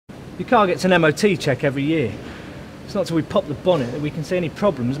Your car gets an MOT check every year. It's not till we pop the bonnet that we can see any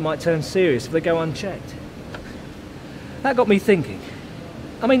problems that might turn serious if they go unchecked. That got me thinking.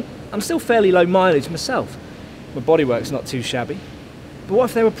 I mean, I'm still fairly low mileage myself. My bodywork's not too shabby. But what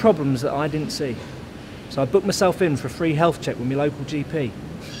if there were problems that I didn't see? So I booked myself in for a free health check with my local GP.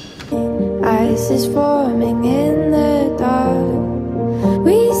 Ice is forming in the dark.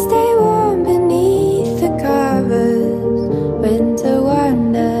 We stay warm beneath the covers. Winter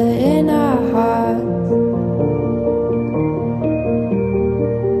wonder in our hearts.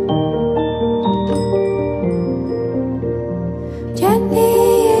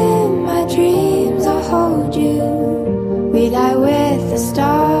 Gently in my dreams I'll hold you. We lie with the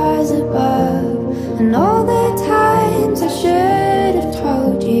stars above. And all the times I should have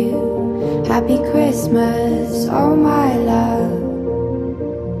told you, Happy Christmas, oh my love.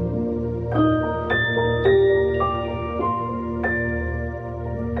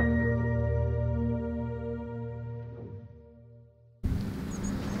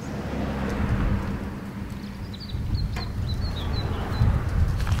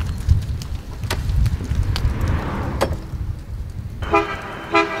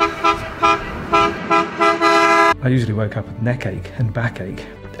 I usually woke up with neck ache and backache.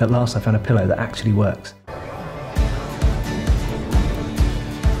 At last I found a pillow that actually works.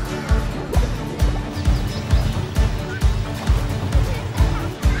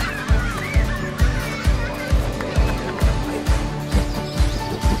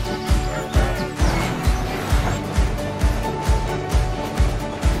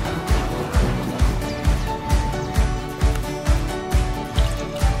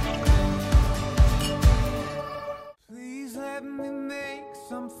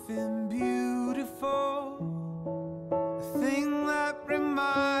 Something beautiful, a thing that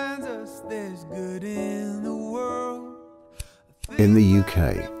reminds us there's good in the world. In the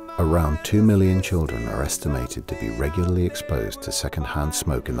UK, around 2 million children are estimated to be regularly exposed to second-hand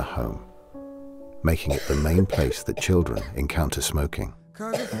smoke in the home, making it the main place that children encounter smoking.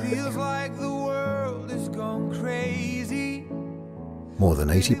 'Cause it feels like the world has gone crazy. More than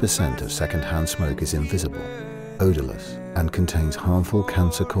 80% of second-hand smoke is invisible, odorless, and contains harmful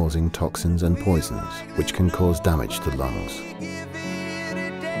cancer-causing toxins and poisons which can cause damage to lungs.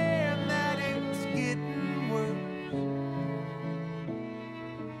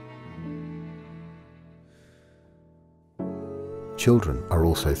 Children are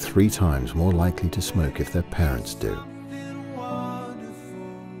also 3 times more likely to smoke if their parents do.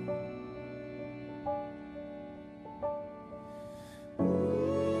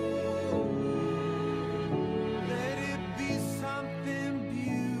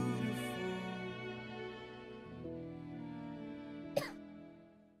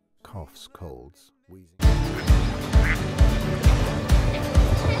 Coughs, colds, wheezing.